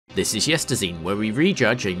This is Yesterzine, where we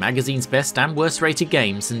rejudge a magazine's best and worst rated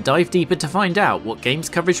games and dive deeper to find out what games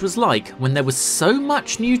coverage was like when there was so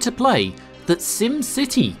much new to play that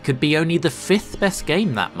SimCity could be only the 5th best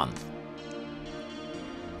game that month.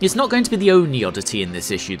 It's not going to be the only oddity in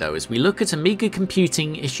this issue though, as we look at Amiga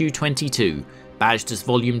Computing issue 22, badged as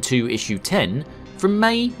Volume 2 issue 10, from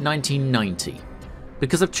May 1990,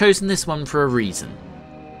 because I've chosen this one for a reason.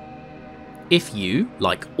 If you,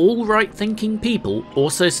 like all right-thinking people,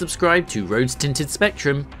 also subscribe to Rhodes Tinted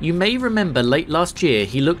Spectrum, you may remember late last year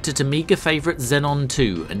he looked at Amiga favourite Xenon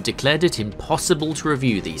 2 and declared it impossible to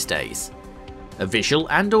review these days. A visual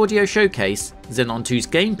and audio showcase, Xenon 2's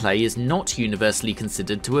gameplay is not universally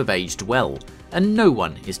considered to have aged well, and no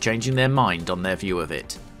one is changing their mind on their view of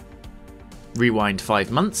it. Rewind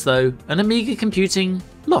 5 months though, and Amiga Computing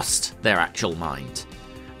lost their actual mind.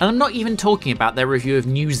 And I'm not even talking about their review of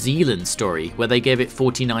New Zealand Story, where they gave it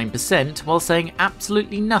 49% while saying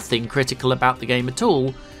absolutely nothing critical about the game at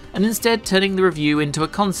all, and instead turning the review into a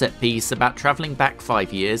concept piece about travelling back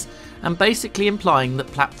 5 years and basically implying that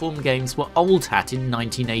platform games were old hat in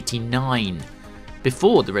 1989,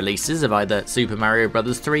 before the releases of either Super Mario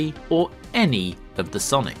Bros. 3 or any of the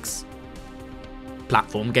Sonics.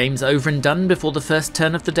 Platform games over and done before the first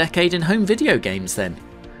turn of the decade in home video games then.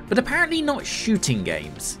 But apparently not shooting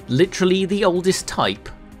games, literally the oldest type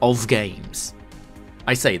of games.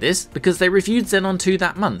 I say this because they reviewed Xenon 2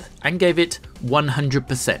 that month and gave it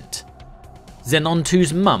 100%. Xenon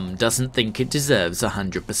 2's mum doesn't think it deserves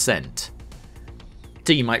 100%.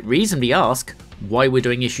 So you might reasonably ask, why we're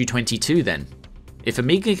doing issue 22 then, if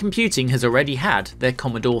Amiga Computing has already had their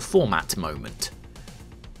Commodore format moment?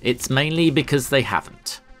 It's mainly because they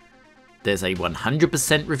haven't. There's a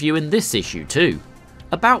 100% review in this issue too,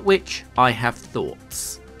 about which I have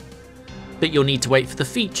thoughts. But you'll need to wait for the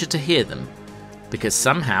feature to hear them, because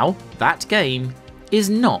somehow that game is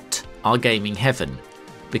not our gaming heaven,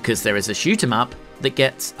 because there is a shoot 'em up that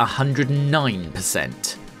gets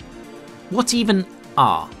 109%. What even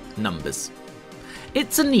are numbers?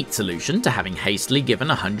 It's a neat solution to having hastily given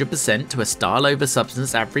 100% to a style over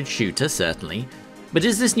substance average shooter, certainly, but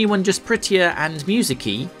is this new one just prettier and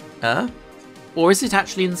music-y, or is it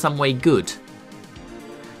actually in some way good?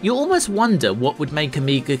 You almost wonder what would make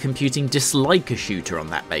Amiga Computing dislike a shooter on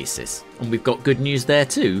that basis, and we've got good news there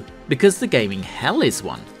too, because the gaming hell is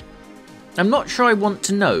one. I'm not sure I want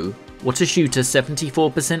to know what a shooter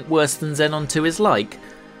 74% worse than Xenon 2 is like,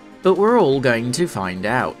 but we're all going to find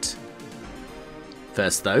out.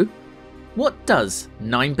 First though, what does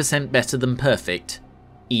 9% better than perfect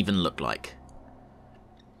even look like?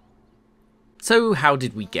 So how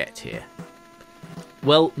did we get here?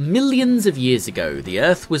 Well, millions of years ago, the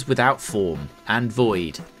Earth was without form and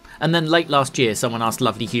void, and then late last year someone asked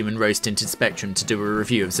lovely human Rose Tinted Spectrum to do a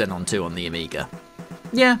review of Xenon 2 on the Amiga.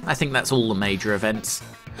 Yeah, I think that's all the major events.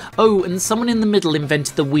 Oh, and someone in the middle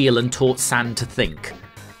invented the wheel and taught sand to think,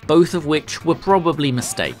 both of which were probably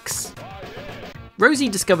mistakes. Rosie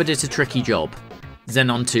discovered it a tricky job.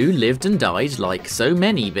 Xenon 2 lived and died, like so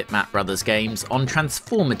many Bitmap Brothers games, on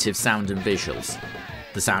transformative sound and visuals.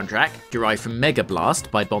 The soundtrack, derived from Mega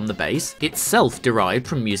Blast by Bomb the Bass, itself derived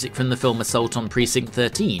from music from the film Assault on Precinct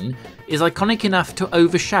 13, is iconic enough to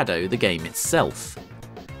overshadow the game itself.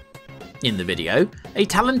 In the video, a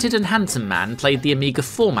talented and handsome man played the Amiga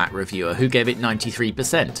format reviewer who gave it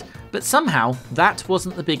 93%, but somehow that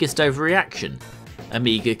wasn't the biggest overreaction.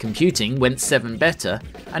 Amiga Computing went 7 better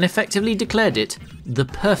and effectively declared it the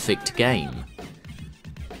perfect game.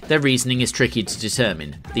 Their reasoning is tricky to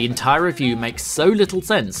determine. The entire review makes so little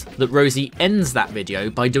sense that Rosie ends that video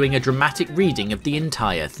by doing a dramatic reading of the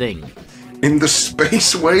entire thing. In the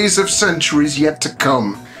spaceways of centuries yet to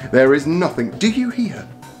come, there is nothing, do you hear?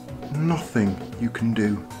 Nothing you can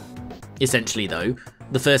do. Essentially though,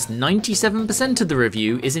 the first 97% of the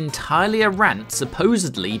review is entirely a rant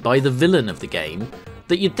supposedly by the villain of the game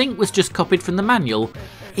that you'd think was just copied from the manual,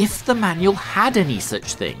 if the manual had any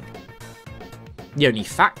such thing. The only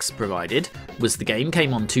facts provided was the game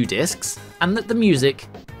came on 2 discs and that the music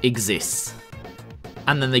exists.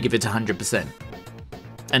 And then they give it 100%.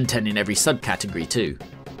 And 10 in every subcategory too.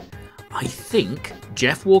 I think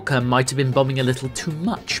Jeff Walker might have been bombing a little too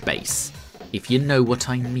much bass, if you know what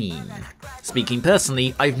I mean. Speaking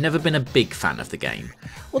personally, I've never been a big fan of the game,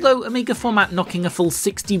 although Amiga Format knocking a full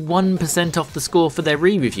 61% off the score for their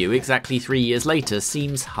re-review exactly 3 years later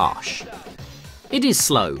seems harsh. It is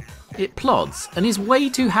slow, it plods, and is way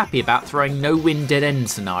too happy about throwing no-win dead-end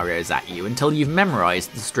scenarios at you until you've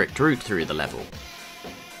memorised the strict route through the level.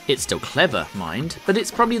 It's still clever, mind, but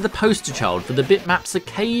it's probably the poster child for the bitmap's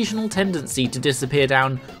occasional tendency to disappear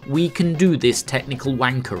down "we can do this technical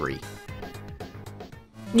wankery."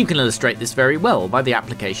 You can illustrate this very well by the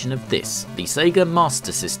application of this, the Sega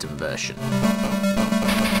Master System version.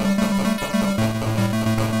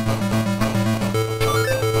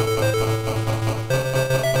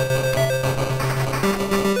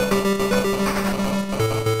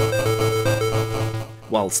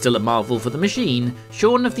 While still a marvel for the machine,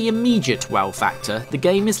 shorn of the immediate wow factor, the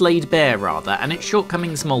game is laid bare rather, and its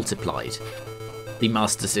shortcomings multiplied. The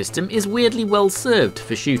Master System is weirdly well served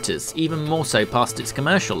for shooters, even more so past its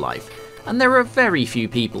commercial life, and there are very few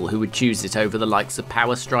people who would choose it over the likes of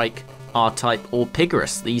Power Strike, R-Type or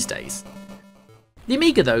Pigorus these days. The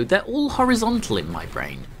Amiga though, they're all horizontal in my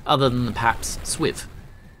brain, other than perhaps Swiv.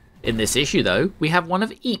 In this issue though, we have one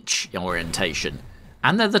of each orientation,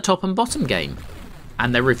 and they're the top and bottom game.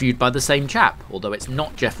 And they're reviewed by the same chap, although it's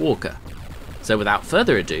not Jeff Walker. So without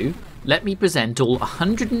further ado, let me present all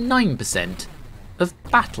 109% of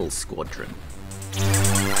Battle Squadron.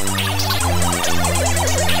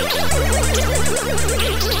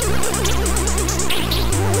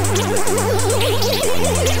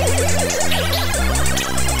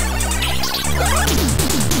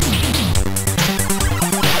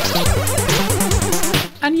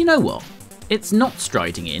 And you know what? It's not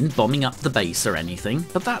striding in, bombing up the base or anything,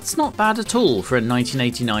 but that's not bad at all for a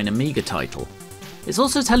 1989 Amiga title. It's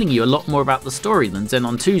also telling you a lot more about the story than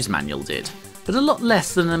Xenon 2's manual did, but a lot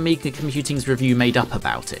less than Amiga Computing's review made up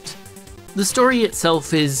about it. The story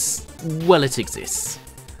itself is, well, it exists.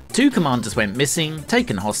 2 commanders went missing,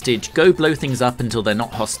 taken hostage, go blow things up until they're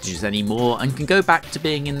not hostages anymore, and can go back to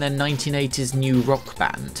being in their 1980s new rock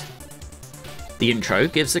band. The intro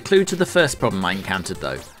gives a clue to the first problem I encountered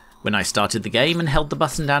though. When I started the game and held the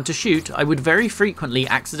button down to shoot, I would very frequently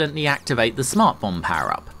accidentally activate the smart bomb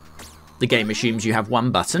power-up. The game assumes you have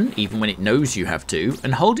one button, even when it knows you have 2,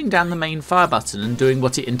 and holding down the main fire button and doing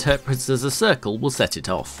what it interprets as a circle will set it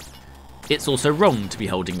off. It's also wrong to be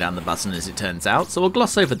holding down the button as it turns out, so I'll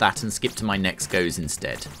gloss over that and skip to my next goes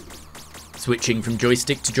instead. Switching from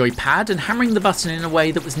joystick to joypad and hammering the button in a way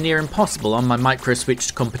that was near impossible on my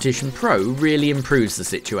micro-switched Competition Pro really improves the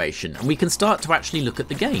situation, and we can start to actually look at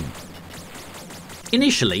the game.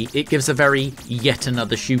 Initially, it gives a very yet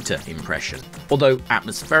another shooter impression, although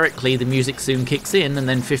atmospherically the music soon kicks in and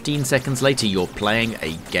then 15 seconds later you're playing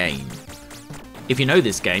a game. If you know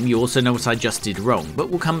this game, you also know what I just did wrong, but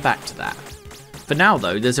we'll come back to that. For now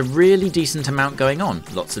though, there's a really decent amount going on,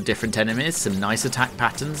 lots of different enemies, some nice attack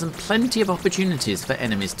patterns, and plenty of opportunities for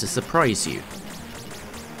enemies to surprise you.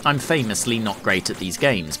 I'm famously not great at these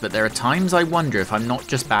games, but there are times I wonder if I'm not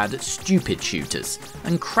just bad at stupid shooters,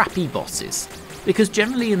 and crappy bosses, because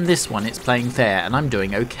generally in this one it's playing fair and I'm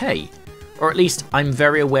doing okay. Or at least I'm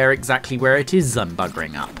very aware exactly where it is I'm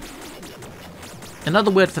buggering up.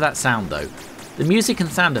 Another word for that sound though. The music and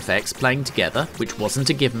sound effects playing together, which wasn't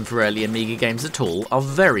a given for early Amiga games at all, are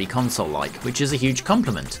very console-like, which is a huge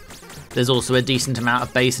compliment. There's also a decent amount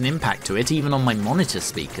of bass and impact to it, even on my monitor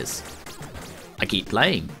speakers. I keep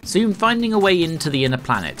playing, soon finding a way into the inner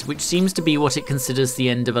planet, which seems to be what it considers the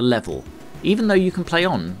end of a level, even though you can play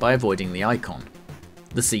on by avoiding the icon.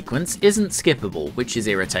 The sequence isn't skippable, which is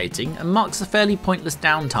irritating, and marks a fairly pointless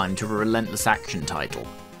downtime to a relentless action title.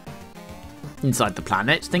 Inside the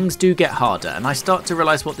planet, things do get harder, and I start to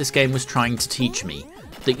realise what this game was trying to teach me,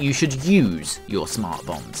 that you should use your smart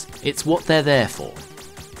bombs. It's what they're there for.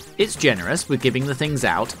 It's generous with giving the things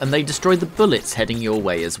out, and they destroy the bullets heading your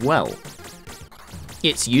way as well.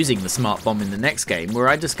 It's using the smart bomb in the next game where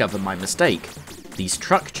I discover my mistake. These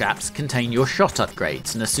truck chaps contain your shot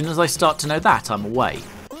upgrades, and as soon as I start to know that, I'm away.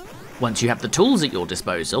 Once you have the tools at your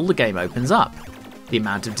disposal, the game opens up. The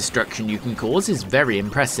amount of destruction you can cause is very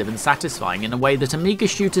impressive and satisfying in a way that Amiga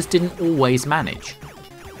shooters didn't always manage.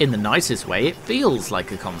 In the nicest way, it feels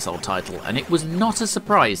like a console title, and it was not a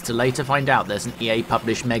surprise to later find out there's an EA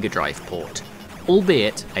published Mega Drive port,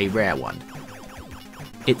 albeit a rare one.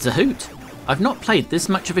 It's a hoot. I've not played this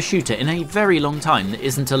much of a shooter in a very long time that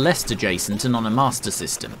isn't a Lest adjacent and on a Master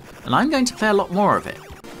System, and I'm going to play a lot more of it.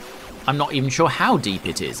 I'm not even sure how deep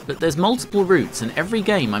it is, but there's multiple routes, and every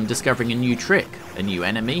game I'm discovering a new trick, a new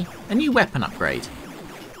enemy, a new weapon upgrade.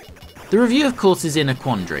 The review of course is in a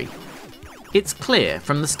quandary. It's clear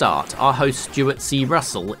from the start our host Stuart C.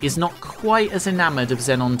 Russell is not quite as enamoured of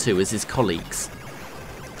Xenon 2 as his colleagues.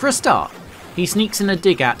 For a start, he sneaks in a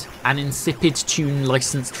dig at an insipid tune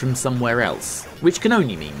licensed from somewhere else, which can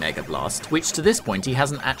only mean Mega Blast, which to this point he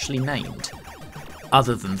hasn't actually named.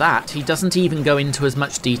 Other than that, he doesn't even go into as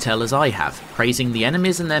much detail as I have, praising the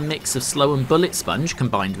enemies and their mix of slow and bullet sponge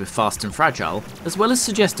combined with fast and fragile, as well as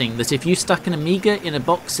suggesting that if you stuck an Amiga in a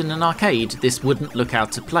box in an arcade, this wouldn't look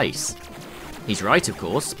out of place. He's right of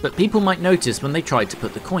course, but people might notice when they tried to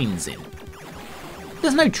put the coins in.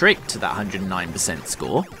 There's no trick to that 109%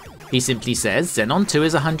 score. He simply says Xenon 2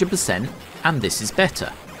 is 100% and this is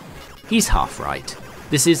better. He's half right.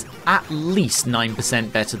 This is at least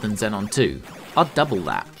 9% better than Xenon 2. I'll double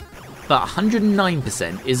that. But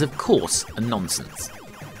 109% is of course a nonsense.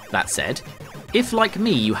 That said, if like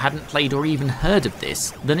me you hadn't played or even heard of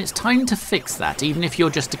this, then it's time to fix that even if you're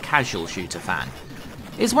just a casual shooter fan.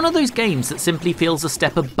 It's one of those games that simply feels a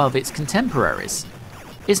step above its contemporaries.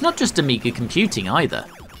 It's not just Amiga Computing either.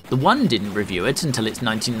 The One didn't review it until its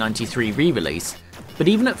 1993 re-release, but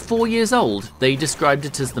even at 4 years old, they described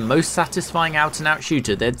it as the most satisfying out-and-out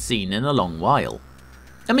shooter they'd seen in a long while.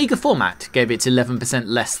 Amiga Format gave it 11%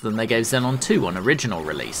 less than they gave Xenon 2 on original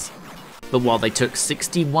release. But while they took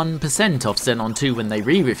 61% off Xenon 2 when they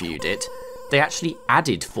re-reviewed it, they actually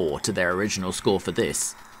added 4 to their original score for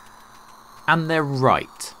this. And they're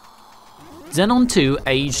right. Xenon 2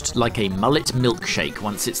 aged like a Mullet milkshake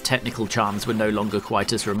once its technical charms were no longer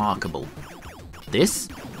quite as remarkable. This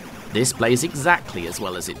plays exactly as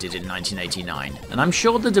well as it did in 1989, and I'm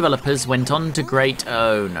sure the developers went on to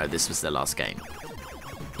oh no, this was their last game.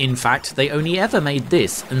 In fact, they only ever made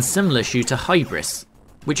this and similar shooter Hybris,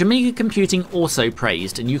 which Amiga Computing also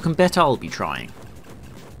praised, and you can bet I'll be trying.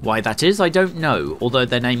 Why that is, I don't know, although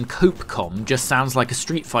their name Copecom just sounds like a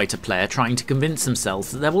Street Fighter player trying to convince themselves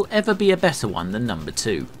that there will ever be a better one than number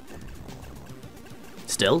 2.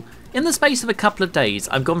 Still, in the space of a couple of days,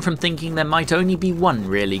 I've gone from thinking there might only be one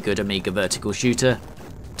really good Amiga vertical shooter,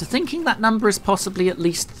 to thinking that number is possibly at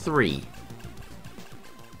least 3.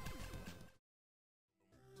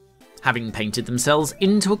 Having painted themselves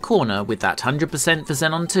into a corner with that 100% for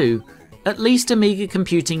Xenon 2, at least Amiga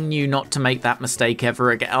Computing knew not to make that mistake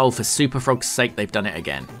ever again. Oh, for Superfrog's sake, they've done it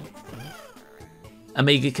again.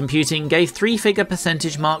 Amiga Computing gave 3-figure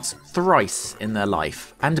percentage marks thrice in their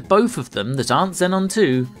life, and both of them that aren't Xenon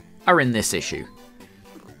 2 are in this issue.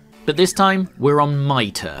 But this time, we're on my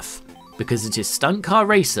turf, because it is Stunt Car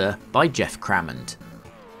Racer by Geoff Crammond.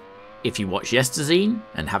 If you watch Yesterzine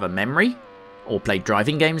and have a memory, or played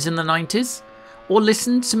driving games in the 90s, or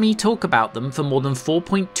listened to me talk about them for more than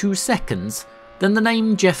 4.2 seconds, then the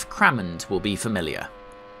name Geoff Crammond will be familiar.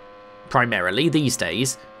 Primarily these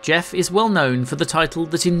days, Geoff is well known for the title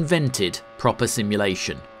that invented proper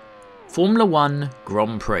simulation, Formula 1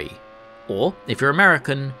 Grand Prix, or if you're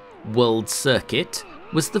American, World Circuit,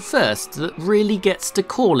 was the first that really gets to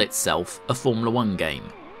call itself a Formula 1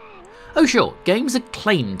 game. Oh sure, games had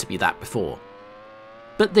claimed to be that before.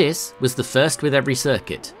 But this was the first with every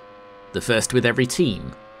circuit, the first with every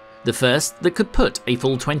team, the first that could put a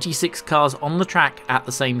full 26 cars on the track at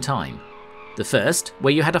the same time, the first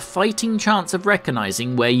where you had a fighting chance of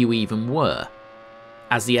recognising where you even were.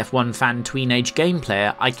 As the F1 fan tween-age game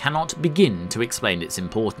player, I cannot begin to explain its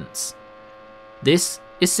importance. This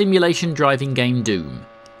is simulation driving game Doom.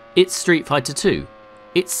 It's Street Fighter 2.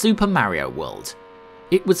 It's Super Mario World.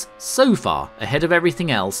 It was so far ahead of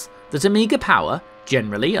everything else that Amiga Power,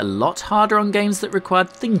 generally a lot harder on games that required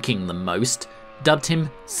thinking than most, dubbed him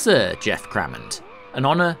Sir Geoff Crammond, an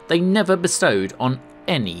honour they never bestowed on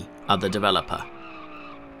any other developer.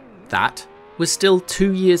 That was still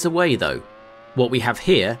 2 years away though. What we have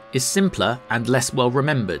here is simpler and less well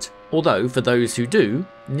remembered, although for those who do,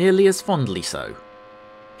 nearly as fondly so.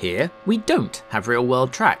 Here we don't have real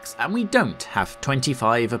world tracks and we don't have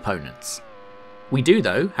 25 opponents. We do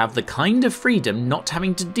though have the kind of freedom not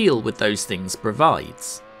having to deal with those things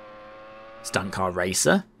provides. Stunt Car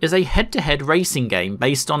Racer is a head-to-head racing game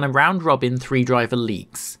based on a round-robin 3-driver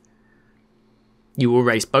leagues. You will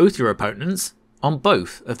race both your opponents on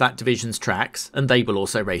both of that division's tracks, and they will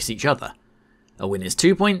also race each other. A win is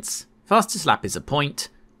 2 points, fastest lap is a point,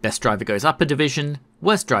 best driver goes up a division,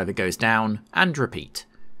 worst driver goes down, and repeat.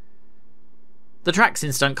 The tracks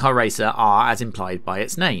in Stunt Car Racer are as implied by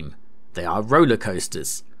its name. They are roller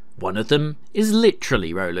coasters. One of them is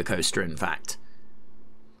literally roller coaster in fact.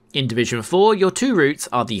 In Division 4, your two routes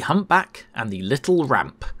are the Humpback and the Little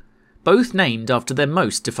Ramp, both named after their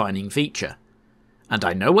most defining feature. And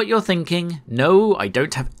I know what you're thinking, no, I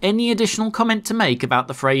don't have any additional comment to make about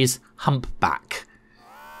the phrase humpback.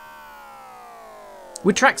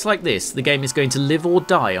 With tracks like this, the game is going to live or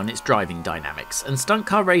die on its driving dynamics, and Stunt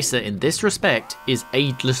Car Racer in this respect is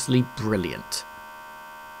agelessly brilliant.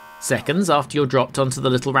 Seconds after you're dropped onto the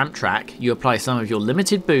little ramp track, you apply some of your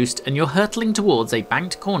limited boost and you're hurtling towards a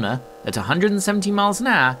banked corner at 170 miles an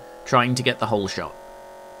hour, trying to get the whole shot.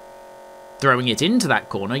 Throwing it into that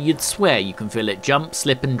corner, you'd swear you can feel it jump,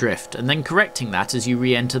 slip and drift, and then correcting that as you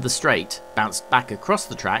re-enter the straight, bounced back across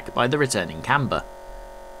the track by the returning camber.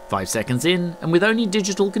 5 seconds in, and with only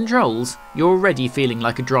digital controls, you're already feeling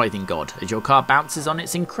like a driving god as your car bounces on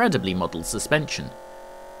its incredibly modelled suspension.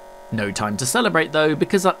 No time to celebrate though,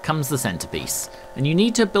 because up comes the centrepiece, and you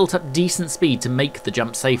need to have built up decent speed to make the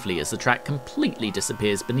jump safely as the track completely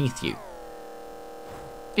disappears beneath you.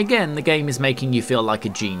 Again, the game is making you feel like a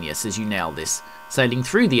genius as you nail this, sailing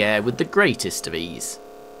through the air with the greatest of ease.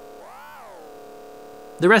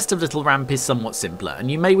 The rest of Little Ramp is somewhat simpler, and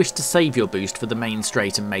you may wish to save your boost for the main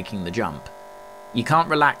straight and making the jump. You can't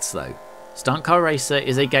relax though. Stunt Car Racer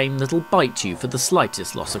is a game that'll bite you for the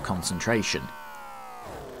slightest loss of concentration.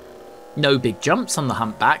 No big jumps on the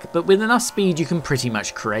humpback, but with enough speed you can pretty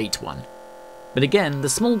much create one. But again, the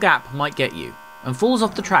small gap might get you, and falls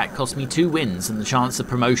off the track cost me 2 wins and the chance of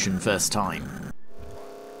promotion first time.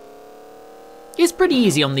 It's pretty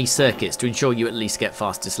easy on these circuits to ensure you at least get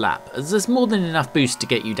fastest lap, as there's more than enough boost to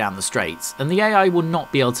get you down the straights, and the AI will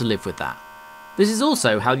not be able to live with that. This is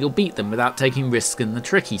also how you'll beat them without taking risks in the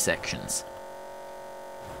tricky sections.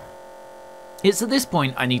 It's at this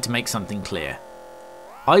point I need to make something clear.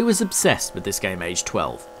 I was obsessed with this game aged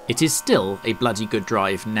 12. It is still a bloody good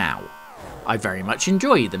drive now. I very much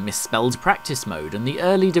enjoy the misspelled practice mode and the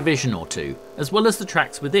early division or two, as well as the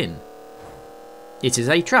tracks within. It is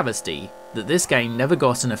a travesty that this game never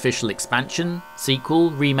got an official expansion,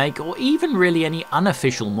 sequel, remake, or even really any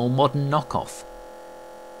unofficial more modern knockoff.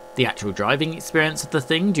 The actual driving experience of the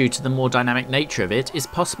thing, due to the more dynamic nature of it, is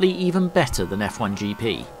possibly even better than F1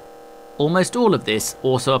 GP. Almost all of this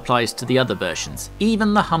also applies to the other versions,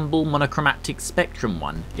 even the humble monochromatic Spectrum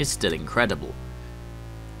one is still incredible.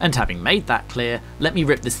 And having made that clear, let me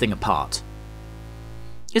rip this thing apart.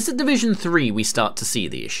 It's at Division 3 we start to see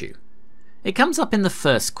the issue. It comes up in the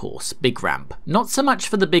first course, Big Ramp, not so much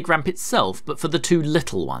for the Big Ramp itself, but for the 2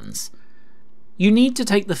 little ones. You need to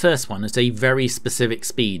take the first one at a very specific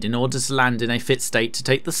speed in order to land in a fit state to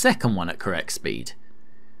take the second one at correct speed.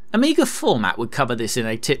 Amiga format would cover this in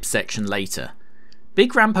a tips section later.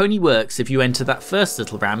 Big Ramp only works if you enter that first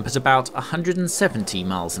little ramp at about 170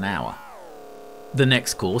 miles an hour. The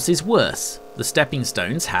next course is worse. The Stepping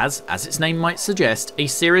Stones has, as its name might suggest, a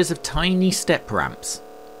series of tiny step ramps.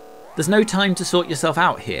 There's no time to sort yourself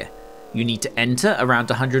out here. You need to enter around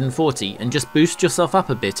 140 and just boost yourself up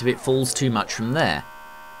a bit if it falls too much from there.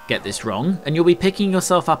 Get this wrong and you'll be picking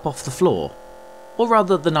yourself up off the floor. Or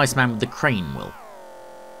rather, the nice man with the crane will.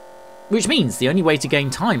 Which means the only way to gain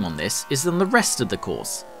time on this is on the rest of the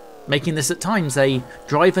course, making this at times a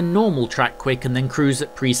drive a normal track quick and then cruise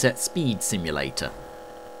at preset speed simulator.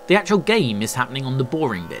 The actual game is happening on the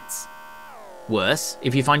boring bits. Worse,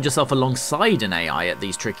 if you find yourself alongside an AI at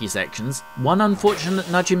these tricky sections, one unfortunate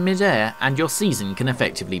nudge in mid-air and your season can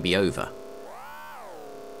effectively be over.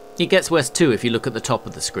 It gets worse too if you look at the top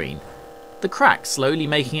of the screen. The crack slowly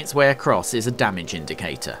making its way across is a damage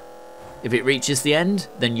indicator. If it reaches the end,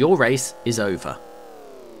 then your race is over.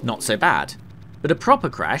 Not so bad, but a proper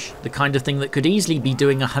crash, the kind of thing that could easily be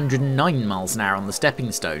doing 109 miles an hour on the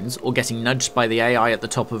stepping stones or getting nudged by the AI at the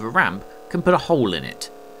top of a ramp, can put a hole in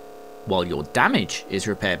it. While your damage is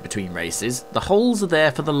repaired between races, the holes are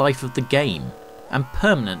there for the life of the game, and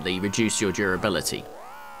permanently reduce your durability.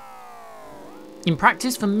 In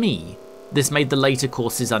practice for me, this made the later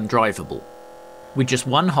courses undrivable. With just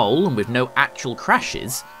one hole and with no actual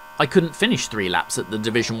crashes, I couldn't finish 3 laps at the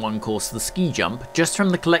Division 1 course The Ski Jump just from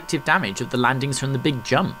the collective damage of the landings from the big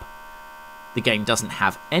jump. The game doesn't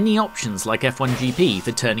have any options like F1 GP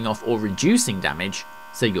for turning off or reducing damage,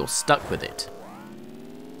 so you're stuck with it.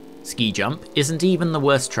 Ski Jump isn't even the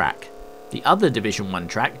worst track. The other Division 1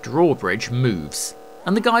 track, Drawbridge, moves,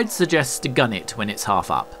 and the guide suggests to gun it when it's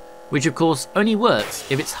half up, which of course only works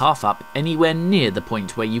if it's half up anywhere near the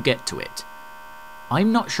point where you get to it.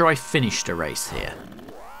 I'm not sure I finished a race here.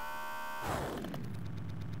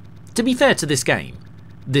 To be fair to this game,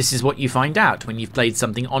 this is what you find out when you've played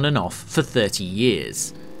something on and off for 30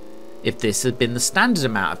 years. If this had been the standard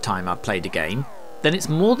amount of time I've played a game, then it's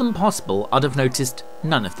more than possible I'd have noticed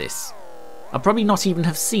none of this. I'd probably not even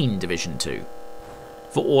have seen Division 2.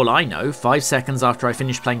 For all I know, 5 seconds after I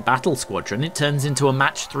finish playing Battle Squadron, it turns into a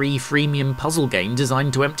match 3 freemium puzzle game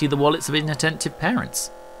designed to empty the wallets of inattentive parents.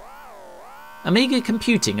 Amiga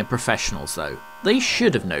Computing are professionals though. They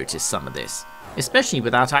should have noticed some of this, especially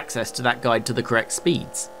without access to that guide to the correct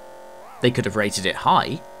speeds. They could have rated it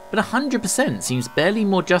high, but 100% seems barely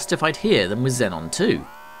more justified here than with Xenon 2.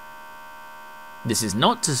 This is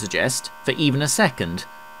not to suggest, for even a second,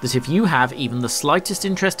 that if you have even the slightest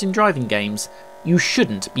interest in driving games, you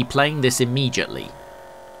shouldn't be playing this immediately.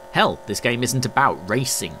 Hell, this game isn't about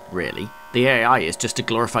racing, really. The AI is just a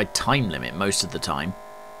glorified time limit most of the time.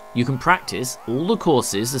 You can practice all the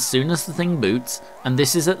courses as soon as the thing boots, and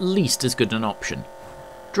this is at least as good an option.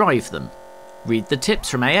 Drive them. Read the tips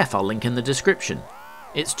from AF I'll link in the description.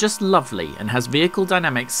 It's just lovely and has vehicle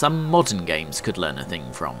dynamics some modern games could learn a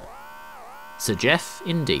thing from. Sir Geoff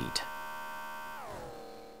indeed.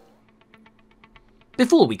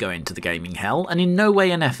 Before we go into the gaming hell, and in no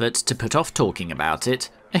way an effort to put off talking about it,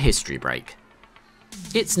 a history break.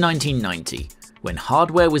 It's 1990, when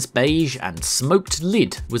hardware was beige and smoked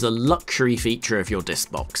lid was a luxury feature of your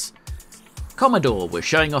disc box. Commodore were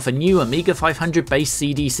showing off a new Amiga 500 based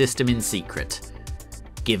CD system in secret.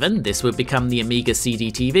 Given this would become the Amiga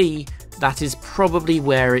CD-TV, that is probably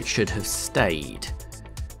where it should have stayed.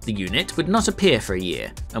 The unit would not appear for a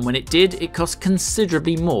year, and when it did, it cost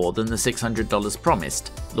considerably more than the $600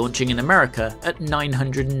 promised, launching in America at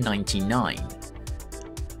 $999.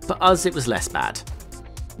 For us, it was less bad.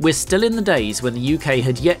 We're still in the days when the UK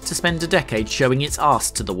had yet to spend a decade showing its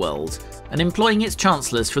arse to the world, and employing its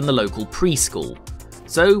chancellors from the local preschool,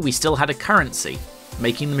 so we still had a currency,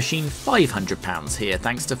 making the machine £500 here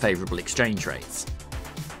thanks to favourable exchange rates.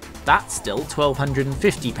 That's still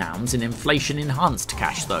 £1,250 in inflation-enhanced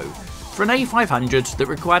cash though, for an A500 that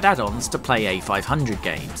required add-ons to play A500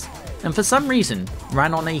 games, and for some reason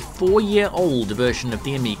ran on a 4-year-old version of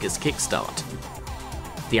the Amiga's kickstart.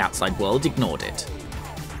 The outside world ignored it.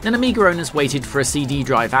 Then Amiga owners waited for a CD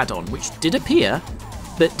drive add-on which did appear,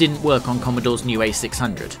 but didn't work on Commodore's new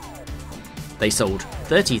A600. They sold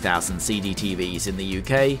 30,000 CD-TVs in the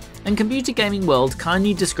UK, and Computer Gaming World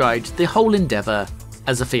kindly described the whole endeavour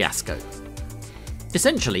as a fiasco.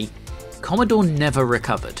 Essentially, Commodore never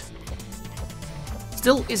recovered.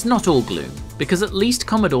 Still, it's not all gloom, because at least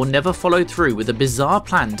Commodore never followed through with a bizarre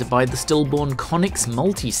plan to buy the stillborn Konix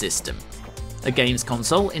Multi-System, a games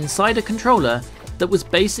console inside a controller that was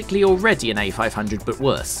basically already an A500 but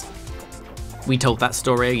worse. We told that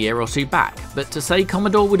story a year or two back, but to say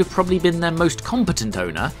Commodore would have probably been their most competent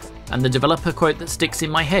owner, and the developer quote that sticks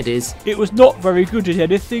in my head is, "It was not very good at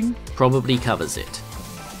anything," probably covers it.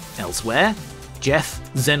 Elsewhere, Geoff,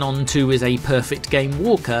 Xenon 2 is a perfect game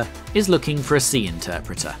walker, is looking for a C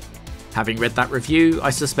interpreter. Having read that review,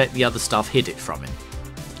 I suspect the other staff hid it from him.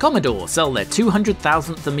 Commodore sell their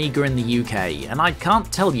 200,000th Amiga in the UK, and I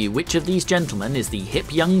can't tell you which of these gentlemen is the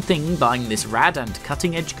hip young thing buying this rad and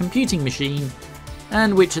cutting-edge computing machine,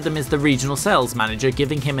 and which of them is the regional sales manager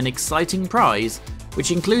giving him an exciting prize, which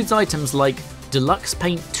includes items like Deluxe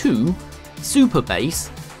Paint 2, Super Bass,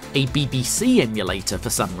 a BBC emulator for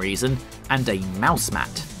some reason, and a mouse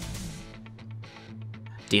mat.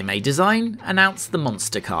 DMA Design announced the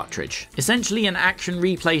Monster cartridge, essentially an action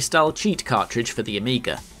replay style cheat cartridge for the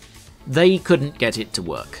Amiga. They couldn't get it to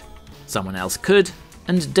work. Someone else could,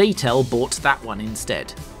 and Daytel bought that one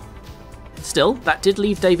instead. Still, that did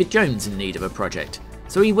leave David Jones in need of a project,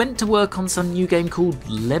 so he went to work on some new game called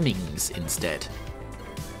Lemmings instead.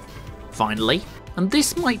 Finally, and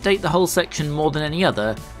this might date the whole section more than any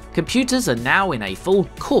other, computers are now in a full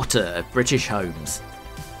quarter of British homes.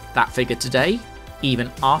 That figure today,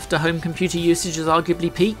 even after home computer usage has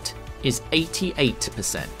arguably peaked, is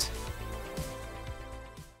 88%.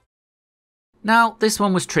 Now, this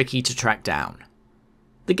one was tricky to track down.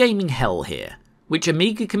 The gaming hell here, which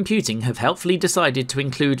Amiga Computing have helpfully decided to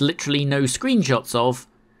include literally no screenshots of,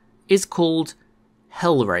 is called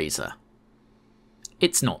Hellraiser.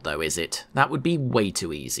 It's not though, is it? That would be way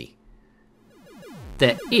too easy.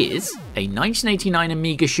 There is a 1989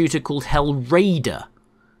 Amiga shooter called Hellraider,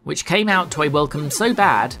 which came out to a welcome so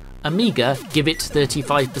bad, Amiga, give it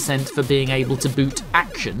 35% for being able to boot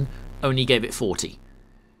action, only gave it 40.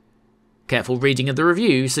 Careful reading of the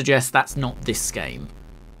review suggests that's not this game.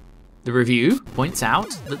 The review points out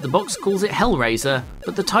that the box calls it Hellraiser,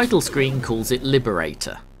 but the title screen calls it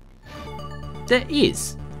Liberator. There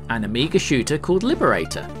is an Amiga shooter called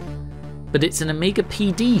Liberator, but it's an Amiga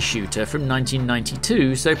PD shooter from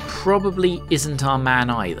 1992, so probably isn't our man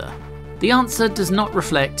either. The answer does not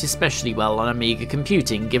reflect especially well on Amiga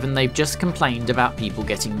Computing, given they've just complained about people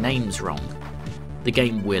getting names wrong. The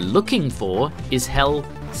game we're looking for is Hell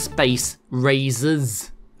Space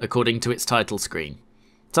Razors, according to its title screen.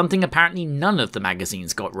 Something apparently none of the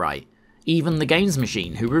magazines got right, even the Games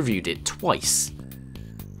Machine, who reviewed it twice.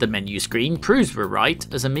 The menu screen proves we're right,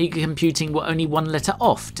 as Amiga Computing were only one letter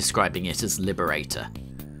off describing it as Liberator.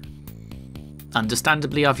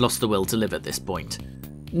 Understandably, I've lost the will to live at this point.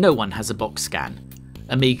 No one has a box scan.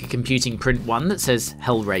 Amiga Computing print one that says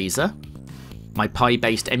Hellraiser. My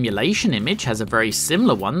Pi-based emulation image has a very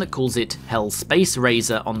similar one that calls it Hell Space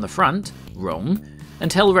Razor on the front, wrong, and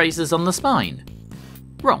Hellraisers on the spine,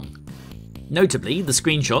 wrong. Notably, the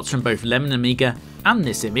screenshots from both Lemon Amiga and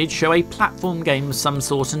this image show a platform game of some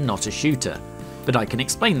sort and not a shooter, but I can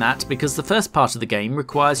explain that because the first part of the game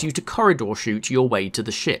requires you to corridor shoot your way to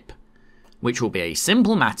the ship, which will be a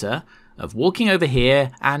simple matter of walking over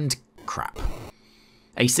here and crap.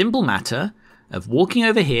 A simple matter of walking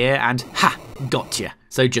over here and ha, gotcha.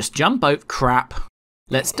 So just jump over, crap.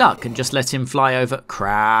 Let's duck and just let him fly over,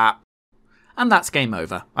 crap. And that's game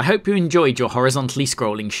over. I hope you enjoyed your horizontally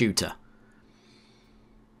scrolling shooter.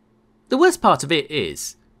 The worst part of it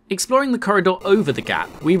is, exploring the corridor over the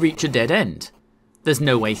gap, we reach a dead end. There's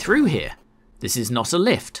no way through here. This is not a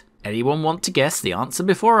lift. Anyone want to guess the answer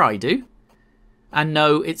before I do? And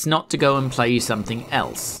no, it's not to go and play something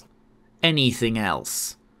else. Anything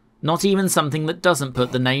else. Not even something that doesn't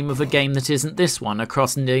put the name of a game that isn't this one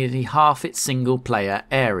across nearly half its single player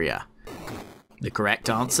area. The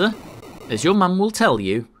correct answer, as your mum will tell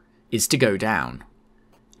you, is to go down.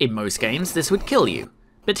 In most games this would kill you,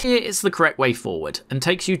 but here it's the correct way forward and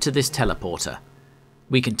takes you to this teleporter.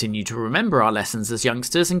 We continue to remember our lessons as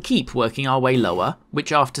youngsters and keep working our way lower,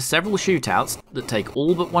 which after several shootouts that take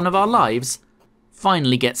all but one of our lives,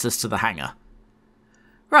 finally gets us to the hangar.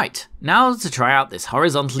 Right, now to try out this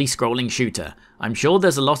horizontally scrolling shooter. I'm sure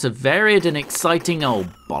there's a lot of varied and exciting old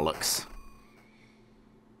bollocks.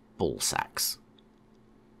 Ballsacks.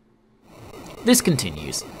 This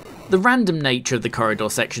continues. The random nature of the corridor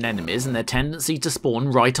section enemies and their tendency to spawn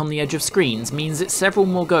right on the edge of screens means it's several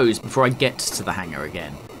more goes before I get to the hangar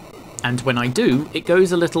again. And when I do, it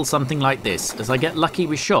goes a little something like this, as I get lucky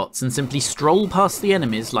with shots and simply stroll past the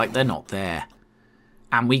enemies like they're not there.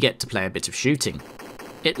 And we get to play a bit of shooting.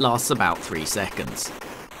 It lasts about 3 seconds.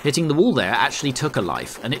 Hitting the wall there actually took a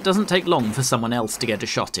life, and it doesn't take long for someone else to get a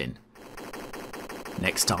shot in.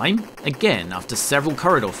 Next time, again after several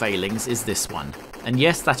corridor failings, is this one. And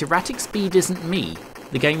yes, that erratic speed isn't me,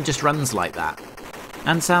 the game just runs like that.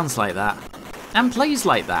 And sounds like that. And plays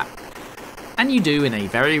like that. And you do, in a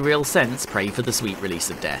very real sense, pray for the sweet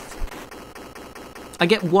release of death. I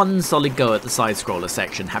get one solid go at the side-scroller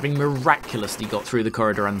section, having miraculously got through the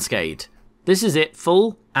corridor unscathed. This is it,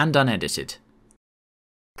 full and unedited.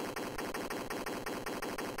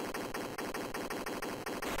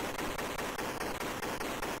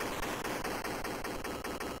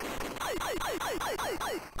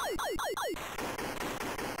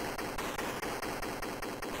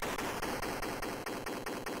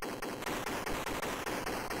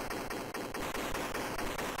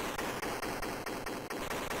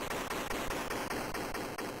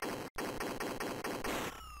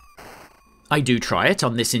 I do try it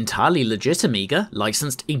on this entirely legit Amiga,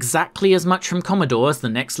 licensed exactly as much from Commodore as the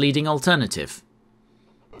next leading alternative.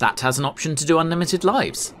 That has an option to do unlimited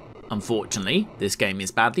lives. Unfortunately, this game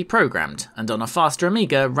is badly programmed, and on a faster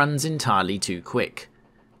Amiga runs entirely too quick.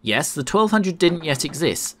 Yes, the 1200 didn't yet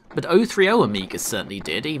exist, but 030 Amigas certainly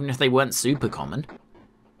did, even if they weren't super common.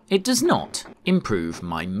 It does not improve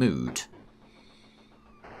my mood.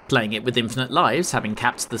 Playing it with infinite lives, having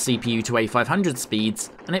capped the CPU to A500 speeds,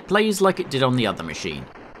 and it plays like it did on the other machine.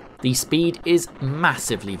 The speed is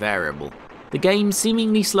massively variable, the game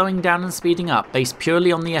seemingly slowing down and speeding up based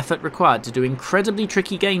purely on the effort required to do incredibly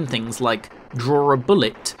tricky game things like draw a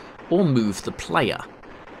bullet or move the player.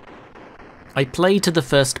 I play to the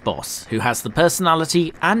first boss, who has the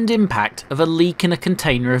personality and impact of a leak in a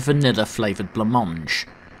container of vanilla flavoured blancmange.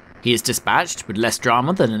 He is dispatched with less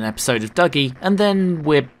drama than an episode of Dougie, and then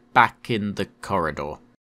we're back in the corridor.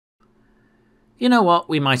 You know what,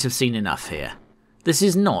 we might have seen enough here. This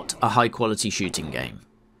is not a high quality shooting game.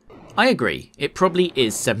 I agree, it probably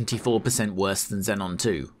is 74% worse than Xenon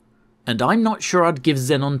 2. And I'm not sure I'd give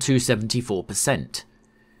Xenon 2 74%.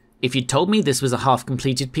 If you'd told me this was a half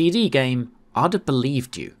completed PD game, I'd have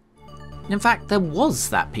believed you. In fact, there was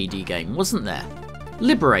that PD game, wasn't there?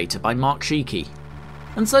 Liberator by Mark Sheikey.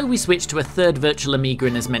 And so we switch to a third virtual Amiga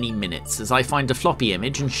in as many minutes as I find a floppy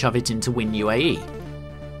image and shove it into WinUAE.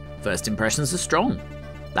 First impressions are strong.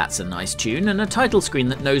 That's a nice tune, and a title screen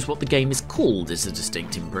that knows what the game is called is a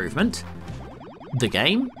distinct improvement. The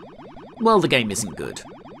game? Well, the game isn't good.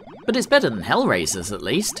 But it's better than Hellraiser's at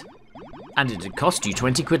least. And it'd cost you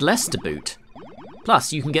 20 quid less to boot.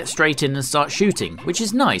 Plus you can get straight in and start shooting, which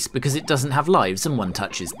is nice because it doesn't have lives and one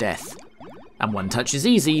touch is death. And one touch is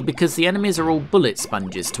easy because the enemies are all bullet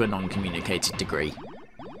sponges to a non-communicated degree.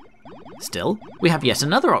 Still, we have yet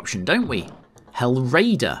another option, don't we?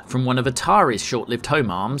 Hellraider from one of Atari's short-lived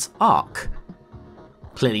home arms, Ark.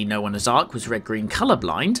 Clearly no one at Ark was red-green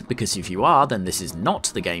colourblind, because if you are, then this is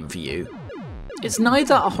not the game for you. It's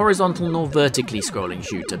neither a horizontal nor vertically scrolling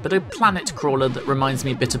shooter, but a planet crawler that reminds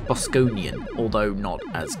me a bit of Bosconian, although not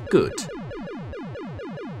as good.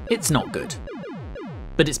 It's not good.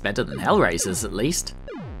 But it's better than Hellraiser's at least.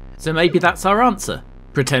 So maybe that's our answer.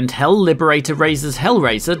 Pretend Hell Liberator Raiser's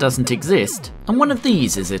Hellraiser doesn't exist, and one of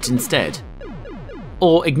these is it instead.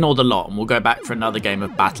 Or ignore the lot and we'll go back for another game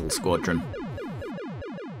of Battle Squadron.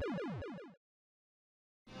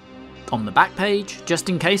 On the back page, just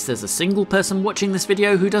in case there's a single person watching this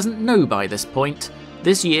video who doesn't know by this point,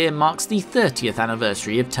 this year marks the 30th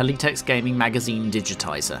anniversary of Teletext Gaming Magazine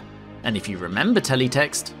Digitizer. And if you remember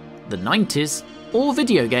Teletext, the 90s, or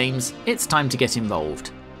video games, it's time to get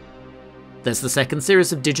involved. There's the second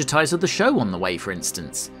series of Digitizer the Show on the way, for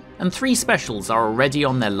instance, and 3 specials are already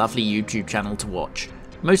on their lovely YouTube channel to watch.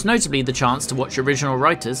 Most notably the chance to watch original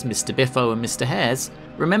writers Mr. Biffo and Mr. Hares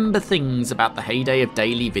remember things about the heyday of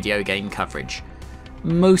daily video game coverage,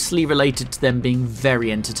 mostly related to them being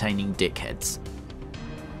very entertaining dickheads.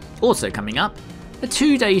 Also coming up, a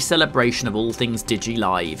 2-day celebration of all things Digi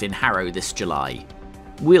Live in Harrow this July.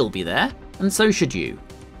 We'll be there, and so should you.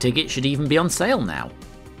 Tickets should even be on sale now.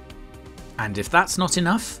 And if that's not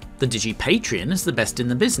enough, the Digi Patreon is the best in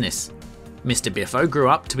the business. Mr. Biffo grew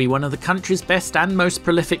up to be one of the country's best and most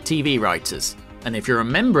prolific TV writers, and if you're a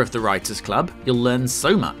member of the Writers Club, you'll learn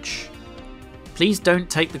so much. Please don't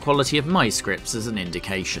take the quality of my scripts as an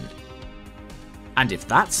indication. And if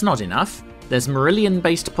that's not enough, there's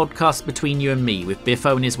Marillion-based podcast Between You and Me with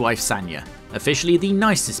Biffo and his wife Sanya, officially the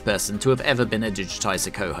nicest person to have ever been a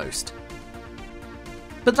Digitizer co-host.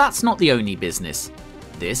 But that's not the only business.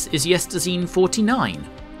 This is Yesterzine 49.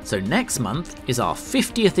 So next month is our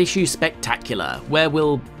 50th issue spectacular, where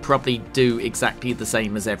we'll probably do exactly the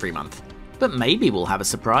same as every month. But maybe we'll have a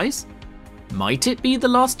surprise. Might it be the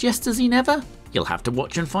last Yesterzine ever? You'll have to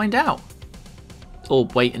watch and find out. Or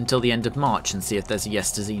wait until the end of March and see if there's a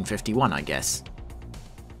Yesterzine 51, I guess.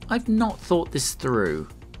 I've not thought this through.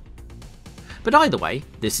 But either way,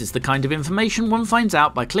 this is the kind of information one finds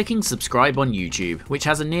out by clicking subscribe on YouTube, which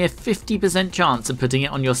has a near 50% chance of putting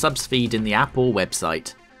it on your subs feed in the app or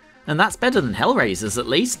website. And that's better than Hellraisers at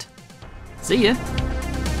least. See ya!